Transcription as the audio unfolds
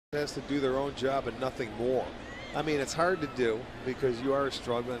has to do their own job and nothing more. I mean, it's hard to do because you are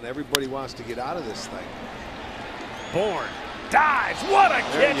struggling and everybody wants to get out of this thing. Bourn dives. What a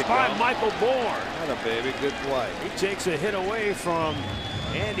catch by Michael Bourn. What a baby. Good play. He takes a hit away from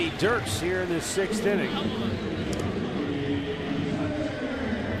Andy Dirks here in this 6th inning.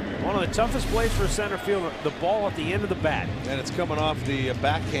 One of the toughest plays for a center fielder, the ball at the end of the bat. And it's coming off the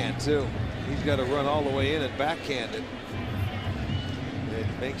backhand, too. He's got to run all the way in and backhand it.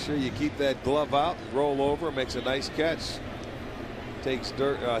 And make sure you keep that glove out and roll over. Makes a nice catch. Takes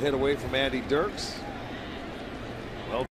hit away from Andy Dirks.